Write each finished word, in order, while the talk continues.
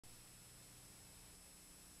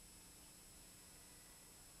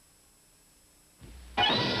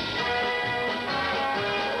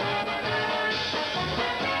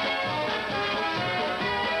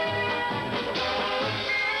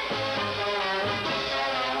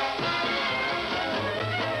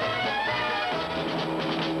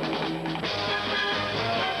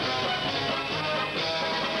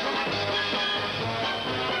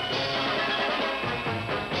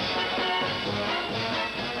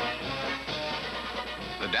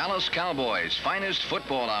Dallas Cowboys' finest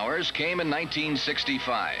football hours came in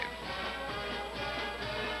 1965.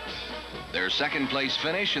 Their second-place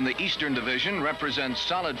finish in the Eastern Division represents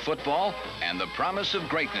solid football and the promise of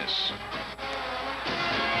greatness.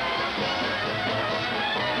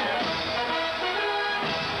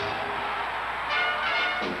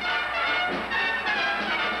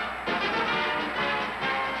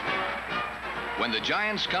 When the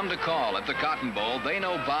Giants come to call at the Cotton Bowl, they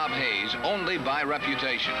know Bob Hayes only by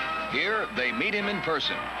reputation. Here, they meet him in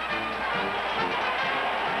person.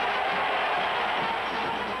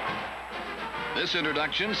 This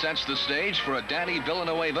introduction sets the stage for a Danny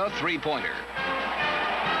Villanueva three-pointer.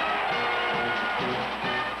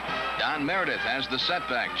 Don Meredith has the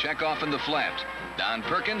setback check off in the flat. Don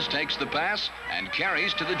Perkins takes the pass and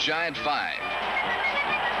carries to the Giant 5.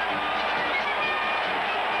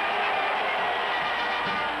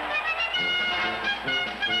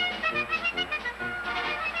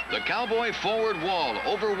 The Cowboy forward wall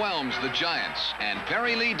overwhelms the Giants, and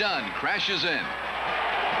Perry Lee Dunn crashes in.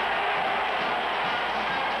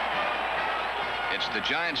 It's the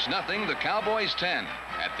Giants nothing, the Cowboys 10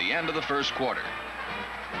 at the end of the first quarter.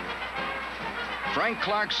 Frank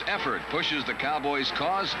Clarke's effort pushes the Cowboys'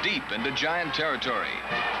 cause deep into Giant territory.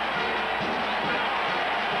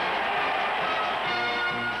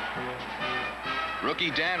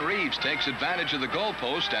 Rookie Dan Reeves takes advantage of the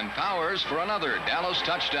goalpost and powers for another Dallas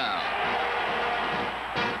touchdown.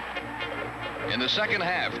 In the second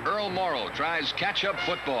half, Earl Morrall tries catch-up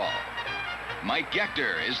football. Mike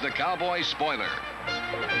Gaechter is the Cowboy spoiler.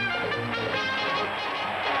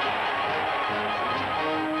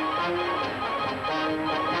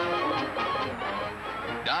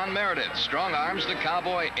 Don Meredith strong-arms the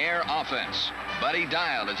Cowboy air offense. Buddy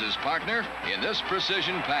Dial is his partner in this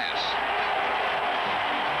precision pass.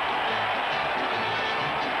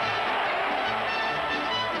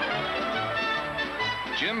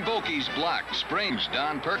 Jim Bokey's block springs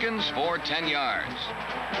Don Perkins for 10 yards.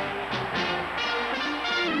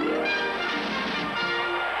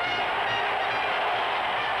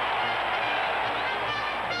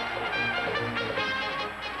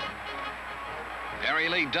 Perry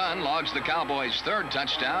Lee Dunn logs the Cowboys' third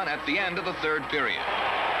touchdown at the end of the third period.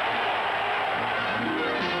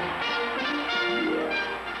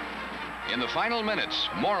 In the final minutes,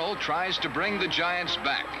 Morrall tries to bring the Giants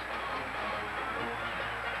back.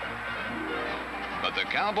 But the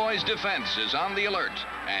Cowboys' defense is on the alert,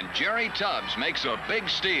 and Jerry Tubbs makes a big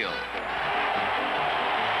steal.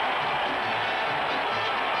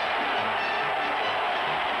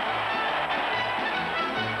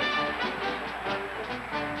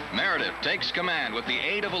 Meredith takes command with the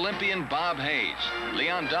aid of Olympian Bob Hayes.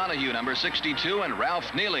 Leon Donahue, number 62, and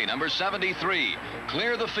Ralph Neely, number 73,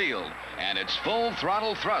 clear the field, and it's full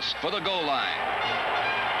throttle thrust for the goal line.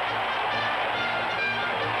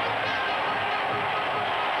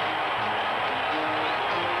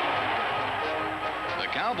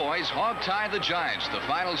 Cowboys hog-tie the Giants. The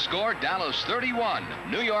final score, Dallas 31,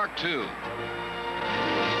 New York 2.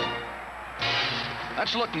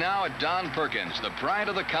 Let's look now at Don Perkins, the pride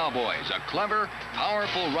of the Cowboys. A clever,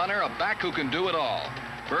 powerful runner, a back who can do it all.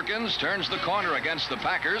 Perkins turns the corner against the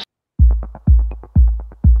Packers.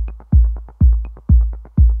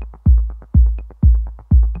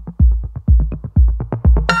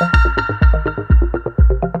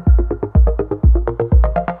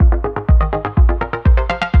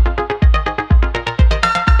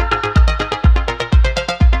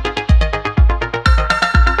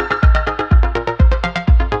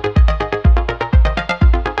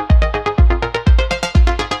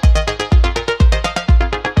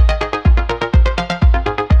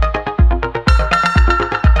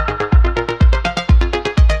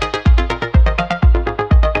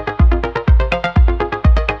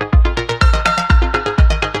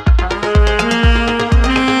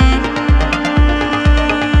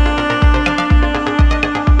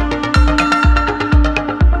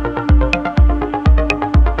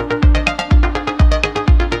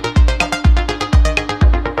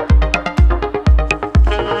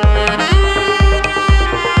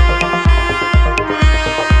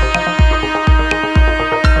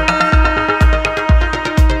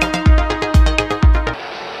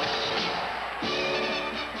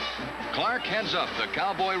 Clarke heads up the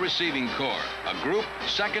Cowboy receiving corps, a group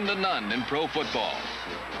second to none in pro football.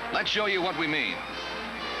 Let's show you what we mean.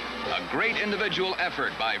 A great individual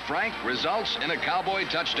effort by Frank results in a Cowboy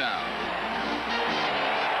touchdown.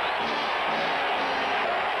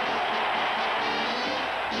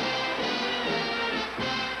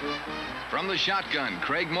 From the shotgun,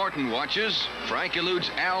 Craig Morton watches. Frank eludes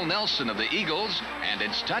Al Nelson of the Eagles, and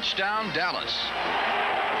it's touchdown Dallas.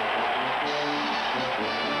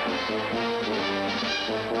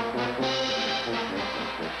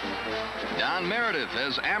 Don Meredith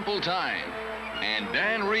has ample time, and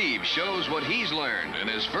Dan Reeves shows what he's learned in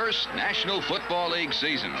his first National Football League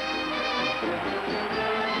season.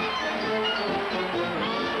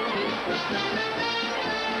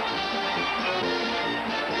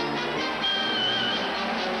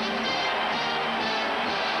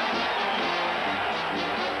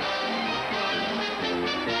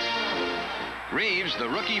 Reeves, the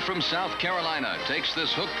rookie from South Carolina, takes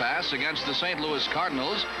this hook pass against the St. Louis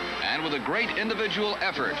Cardinals and with a great individual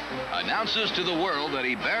effort announces to the world that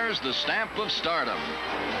he bears the stamp of stardom.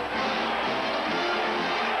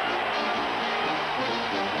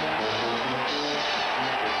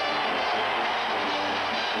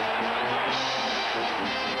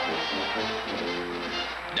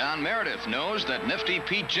 Don Meredith knows that nifty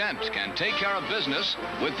Pete Gent can take care of business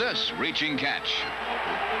with this reaching catch.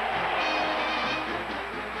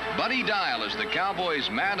 Buddy Dial is the Cowboys'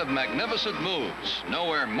 man of magnificent moves.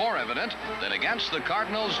 Nowhere more evident than against the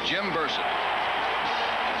Cardinals' Jim Burson.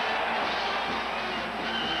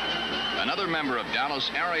 Another member of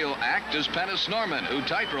Dallas' aerial act is Pettis Norman, who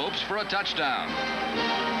tightropes for a touchdown.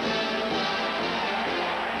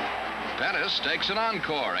 Pettis takes an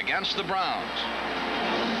encore against the Browns.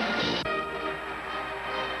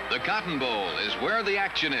 The Cotton Bowl is where the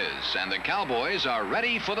action is, and the Cowboys are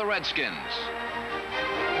ready for the Redskins.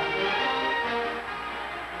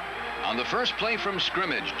 On the first play from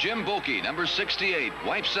scrimmage, Jim Bokey, number 68,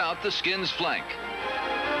 wipes out the Skins' flank.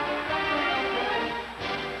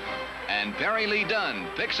 And Perry Lee Dunn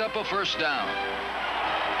picks up a first down.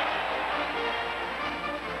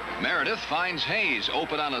 Meredith finds Hayes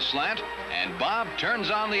open on a slant, and Bob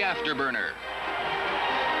turns on the afterburner.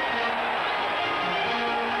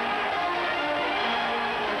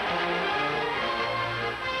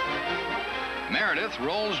 Meredith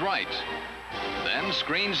rolls right. Then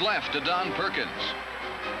screens left to Don Perkins.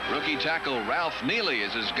 Rookie tackle Ralph Neely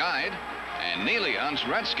is his guide, and Neely hunts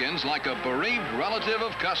Redskins like a bereaved relative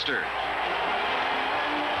of Custer.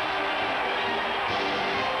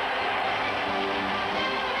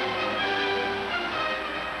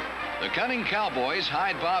 The cunning Cowboys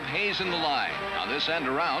hide Bob Hayes in the line. On this end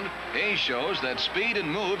around, Hayes shows that speed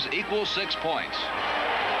and moves equal 6 points.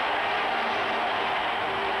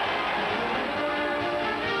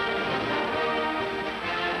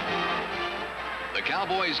 The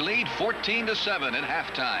Cowboys lead 14-7 at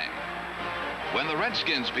halftime. When the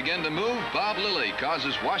Redskins begin to move, Bob Lilly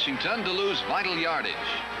causes Washington to lose vital yardage.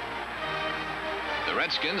 The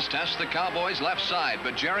Redskins test the Cowboys' left side,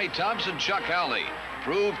 but Jerry Tubbs and Chuck Howley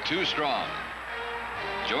prove too strong.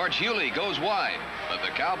 George Hewley goes wide, but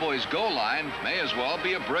the Cowboys' goal line may as well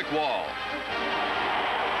be a brick wall.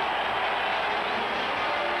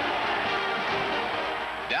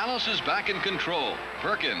 Dallas is back in control.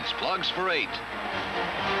 Perkins plugs for 8.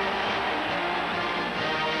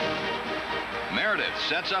 Meredith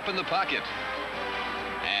sets up in the pocket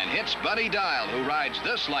and hits Buddy Dial, who rides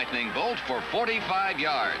this lightning bolt for 45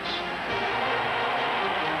 yards.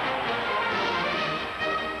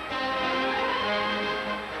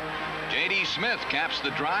 J.D. Smith caps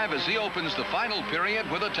the drive as he opens the final period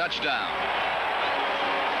with a touchdown.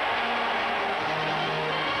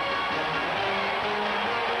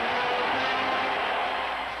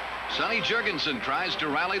 Sonny Jurgensen tries to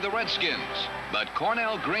rally the Redskins, but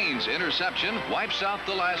Cornell Green's interception wipes out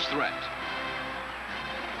the last threat.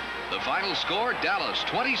 The final score, Dallas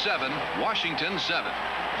 27, Washington 7.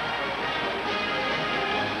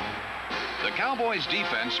 The Cowboys'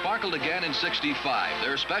 defense sparkled again in '65.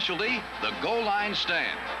 Their specialty, the goal line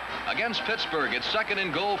stand. Against Pittsburgh, it's 2nd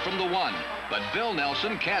and goal from the 1, but Bill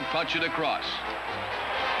Nelson can't punch it across.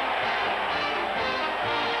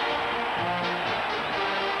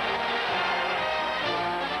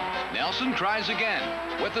 Nelson tries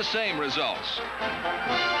again with the same results.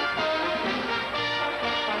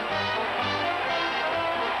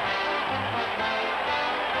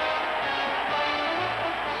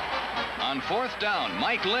 On 4th down,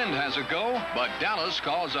 Mike Lind has a go, but Dallas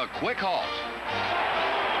calls a quick halt.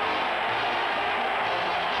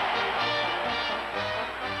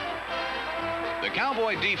 The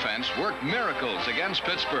Cowboy defense worked miracles against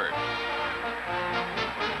Pittsburgh.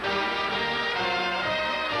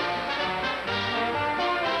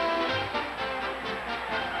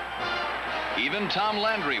 Even Tom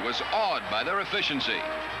Landry was awed by their efficiency.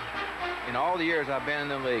 In all the years I've been in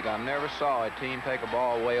the league, I never saw a team take a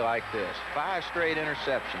ball away like this. 5 straight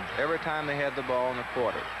interceptions every time they had the ball in the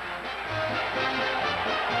quarter.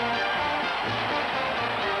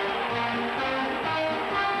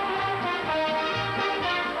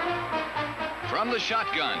 From the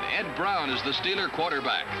shotgun, Ed Brown is the Steeler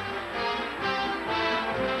quarterback.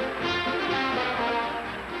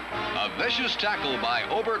 A vicious tackle by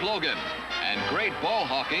Obert Logan and great ball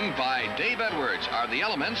hawking by Dave Edwards are the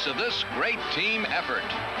elements of this great team effort.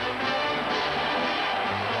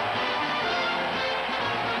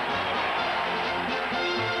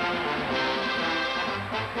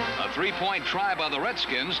 A three-point try by the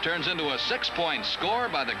Redskins turns into a 6-point score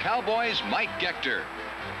by the Cowboys' Mike Gaechter.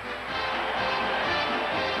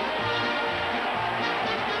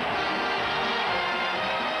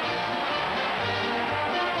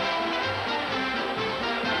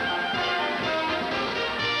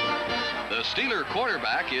 The Steeler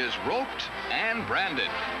quarterback is roped and branded.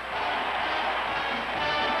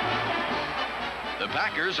 The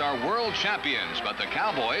Packers are world champions, but the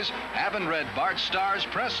Cowboys haven't read Bart Starr's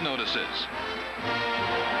press notices.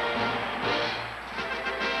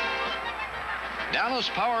 Dallas'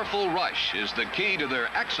 powerful rush is the key to their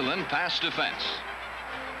excellent pass defense.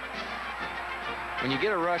 When you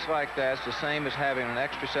get a rush like that, it's the same as having an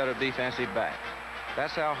extra set of defensive backs.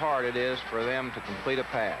 That's how hard it is for them to complete a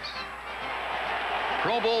pass.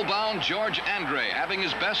 Pro Bowl-bound George Andre, having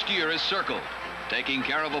his best year, is circled. Taking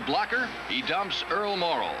care of a blocker, he dumps Earl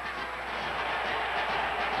Morrall.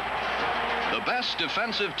 The best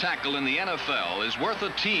defensive tackle in the NFL is worth a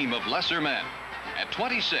team of lesser men. At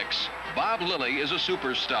 26, Bob Lilly is a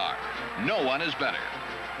superstar. No one is better.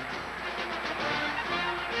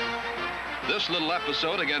 This little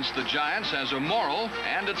episode against the Giants has a Morrall,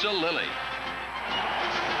 and it's a Lilly.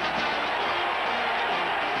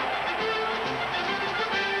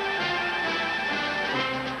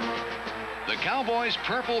 The Cowboys'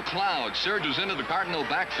 purple cloud surges into the Cardinal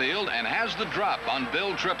backfield and has the drop on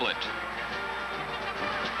Bill Triplett.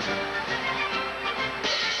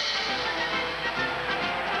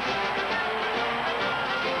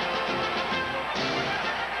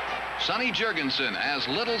 Sonny Jurgensen has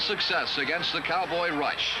little success against the Cowboy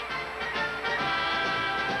rush.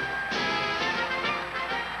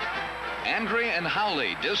 Andre and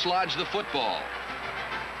Howley dislodge the football.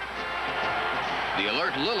 The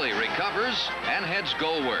alert Lilly recovers and heads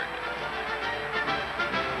goalward.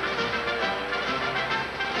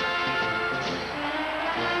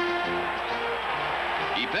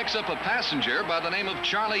 He picks up a passenger by the name of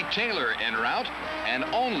Charlie Taylor en route and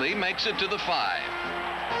only makes it to the 5.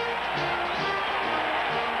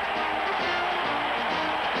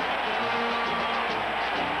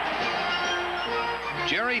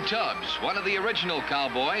 Jerry Tubbs, one of the original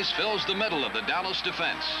Cowboys, fills the middle of the Dallas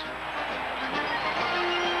defense.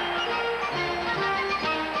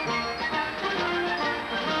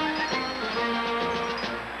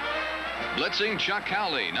 Blitzing Chuck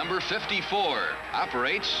Howley, number 54,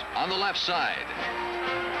 operates on the left side.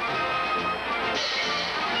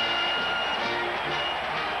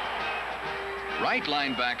 Right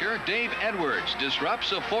linebacker Dave Edwards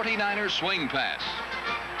disrupts a 49er swing pass.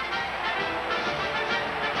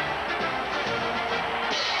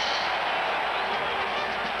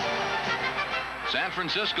 San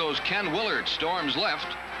Francisco's Ken Willard storms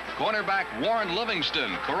left. Cornerback Warren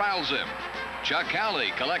Livingston corrals him. Chuck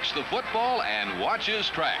Howley collects the football and watches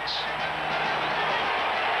tracks.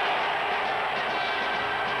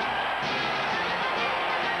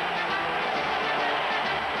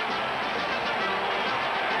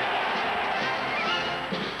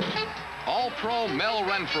 All-Pro Mel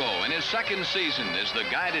Renfro in his second season is the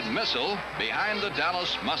guided missile behind the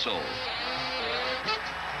Dallas muscle.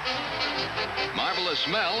 Marvelous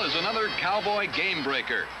Mel is another Cowboy game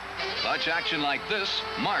breaker. Clutch action like this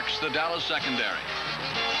marks the Dallas secondary.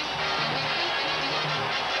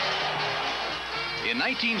 In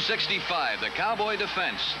 1965, the Cowboy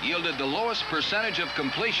defense yielded the lowest percentage of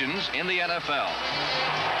completions in the NFL.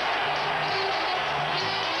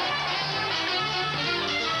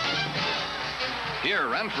 Here,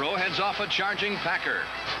 Renfro heads off a charging Packer.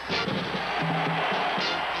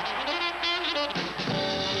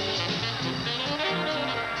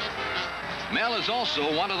 Mel is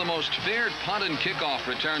also one of the most feared punt and kickoff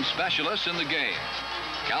return specialists in the game.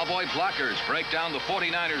 Cowboy blockers break down the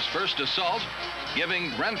 49ers' first assault,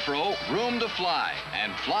 giving Renfro room to fly,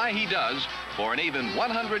 and fly he does for an even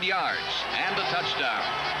 100 yards and a touchdown.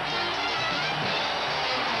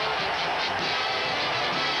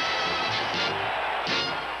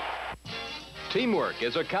 Teamwork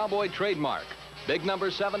is a Cowboy trademark. Big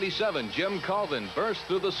number 77, Jim Colvin, bursts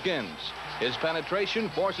through the skins. His penetration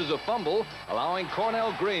forces a fumble, allowing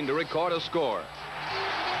Cornell Green to record a score.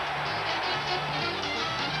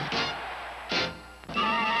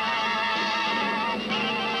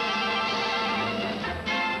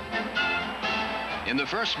 In the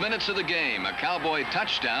first minutes of the game, a Cowboy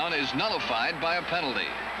touchdown is nullified by a penalty.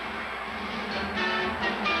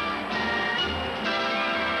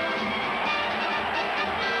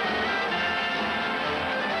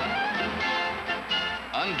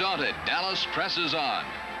 Undaunted, Dallas presses on.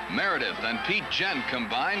 Meredith and Pete Gent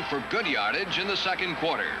combine for good yardage in the second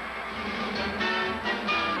quarter.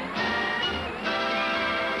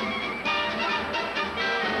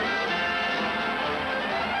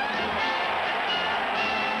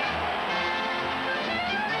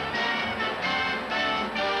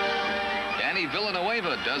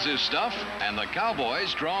 Villanueva does his stuff, and the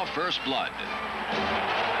Cowboys draw first blood.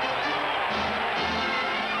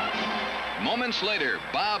 Moments later,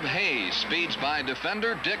 Bob Hayes speeds by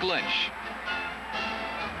defender Dick Lynch.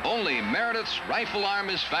 Only Meredith's rifle arm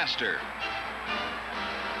is faster.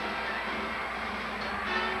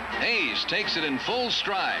 Hayes takes it in full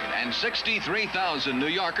stride, and 63,000 New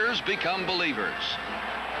Yorkers become believers.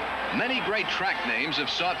 Many great track names have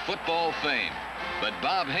sought football fame. But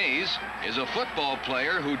Bob Hayes is a football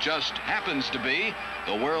player who just happens to be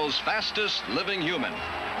the world's fastest living human.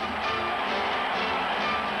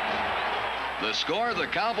 The score, the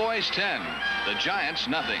Cowboys 10, the Giants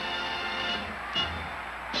nothing.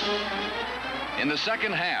 In the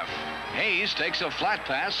second half, Hayes takes a flat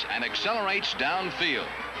pass and accelerates downfield.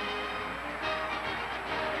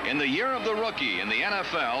 In the year of the rookie in the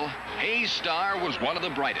NFL, Hayes' star was one of the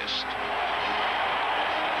brightest.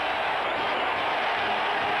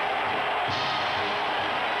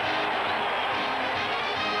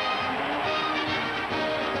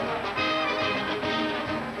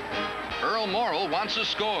 Morrill wants a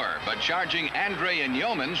score, but charging Andre and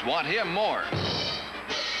Yeomans want him more.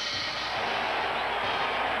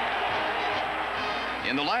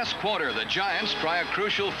 In the last quarter, the Giants try a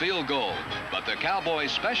crucial field goal, but the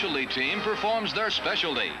Cowboys specialty team performs their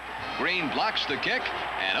specialty. Green blocks the kick,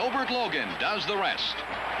 and Obert Logan does the rest.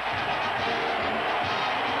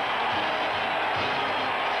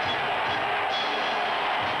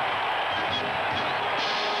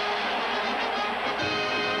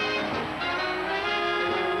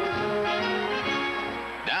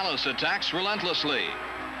 Dallas attacks relentlessly.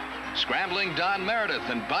 Scrambling Don Meredith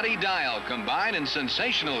and Buddy Dial combine in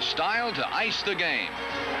sensational style to ice the game.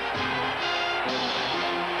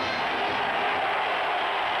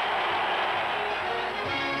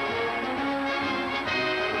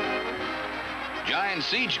 Giant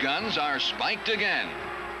siege guns are spiked again.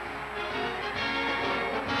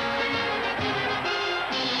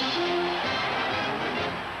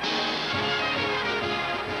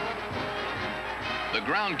 The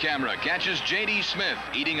ground camera catches J.D. Smith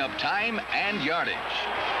eating up time and yardage.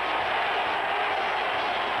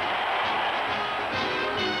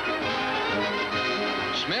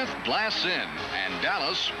 Smith blasts in, and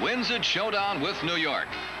Dallas wins its showdown with New York.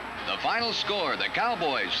 The final score, the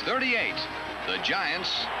Cowboys 38, the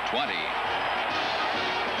Giants 20.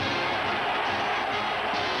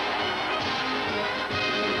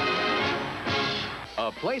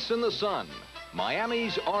 A place in the sun,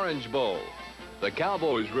 Miami's Orange Bowl. The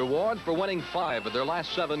Cowboys reward for winning 5 of their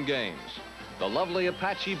last 7 games. The lovely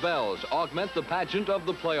Apache bells augment the pageant of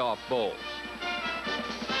the playoff bowls.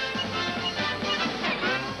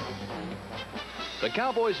 The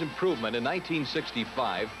Cowboys' improvement in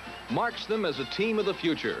 1965 marks them as a team of the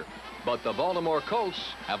future, but the Baltimore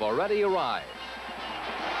Colts have already arrived.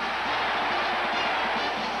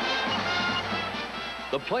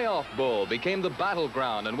 The playoff bowl became the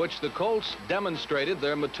battleground in which the Colts demonstrated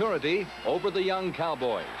their maturity over the young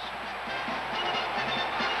Cowboys.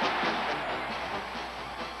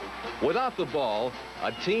 Without the ball,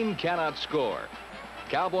 a team cannot score.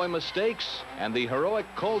 Cowboy mistakes and the heroic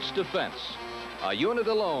Colts defense, a unit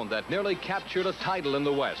alone that nearly captured a title in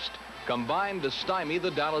the West, combined to stymie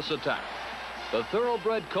the Dallas attack. The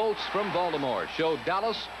thoroughbred Colts from Baltimore showed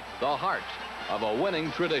Dallas the heart of a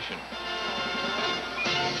winning tradition.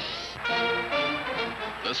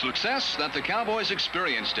 The success that the Cowboys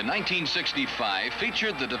experienced in 1965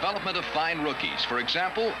 featured the development of fine rookies. For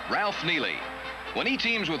example, Ralph Neely. When he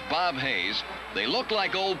teams with Bob Hayes, they look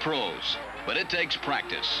like old pros, but it takes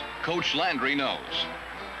practice. Coach Landry knows.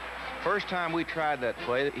 First time we tried that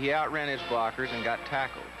play, he outran his blockers and got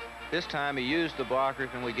tackled. This time he used the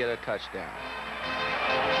blockers and we get a touchdown.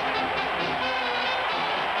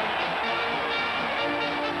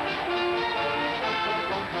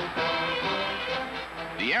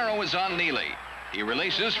 The arrow is on Neely. He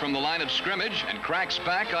releases from the line of scrimmage and cracks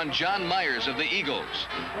back on John Myers of the Eagles.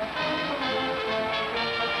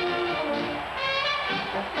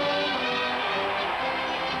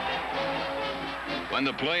 When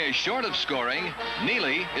the play is short of scoring,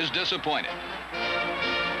 Neely is disappointed.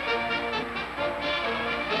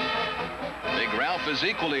 is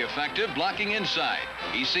equally effective blocking inside.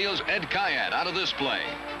 He seals Ed Kayat out of this play.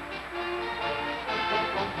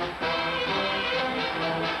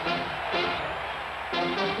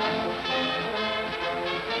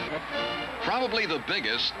 Probably the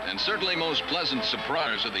biggest and certainly most pleasant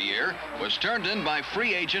surprise of the year was turned in by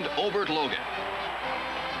free agent Obert Logan.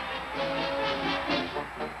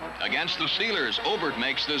 Against the Steelers, Obert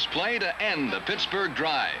makes this play to end the Pittsburgh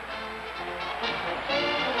drive.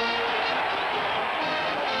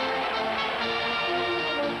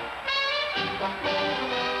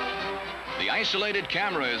 The isolated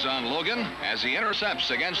camera is on Logan as he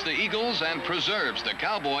intercepts against the Eagles and preserves the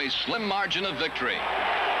Cowboys' slim margin of victory.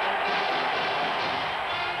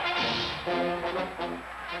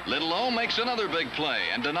 Little O makes another big play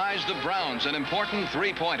and denies the Browns an important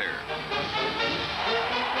three-pointer.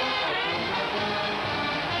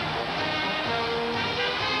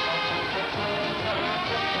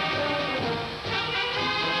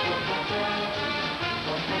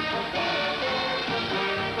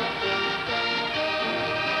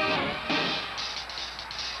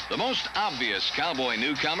 The most obvious Cowboy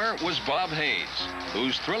newcomer was Bob Hayes,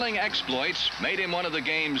 whose thrilling exploits made him one of the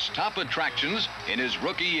game's top attractions in his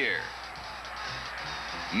rookie year.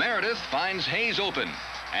 Meredith finds Hayes open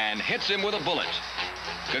and hits him with a bullet.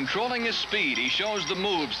 Controlling his speed, he shows the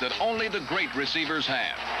moves that only the great receivers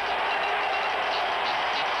have.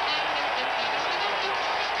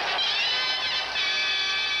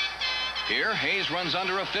 Here, Hayes runs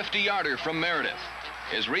under a 50-yarder from Meredith.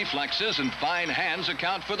 His reflexes and fine hands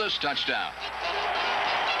account for this touchdown.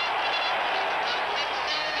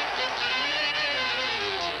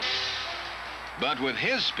 But with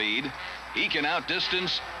his speed, he can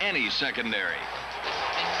outdistance any secondary.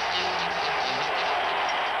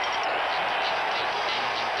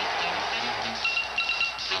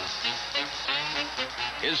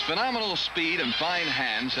 His phenomenal speed and fine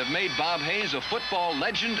hands have made Bob Hayes a football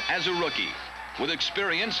legend as a rookie. With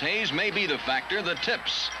experience, Hayes may be the factor that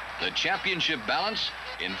tips the championship balance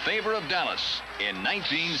in favor of Dallas in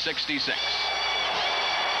 1966.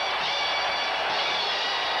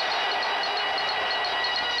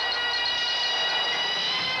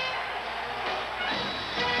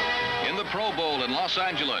 In the Pro Bowl in Los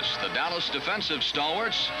Angeles, the Dallas defensive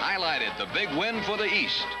stalwarts highlighted the big win for the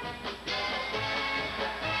East.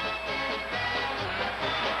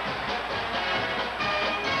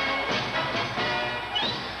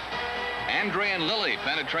 Landry and Lilly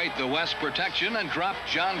penetrate the West protection and drop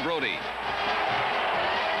John Brody.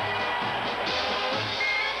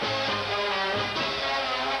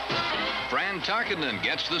 Fran Tarkenton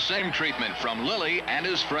gets the same treatment from Lilly and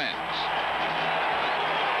his friends.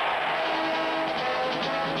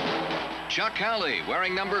 Chuck Howley,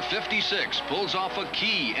 wearing number 56, pulls off a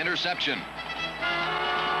key interception.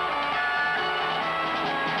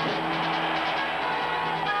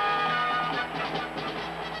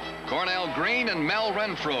 Cornell Green and Mel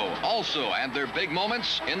Renfro also had their big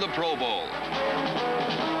moments in the Pro Bowl.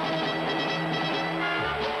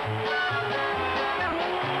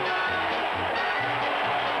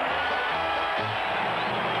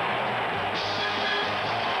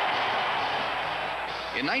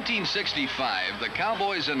 In 1965, the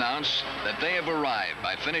Cowboys announced that they have arrived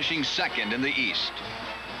by finishing second in the East.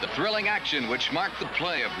 The thrilling action which marked the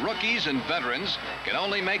play of rookies and veterans can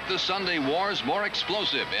only make the Sunday Wars more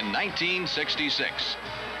explosive in 1966.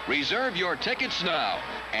 Reserve your tickets now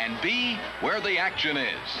and be where the action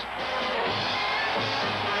is.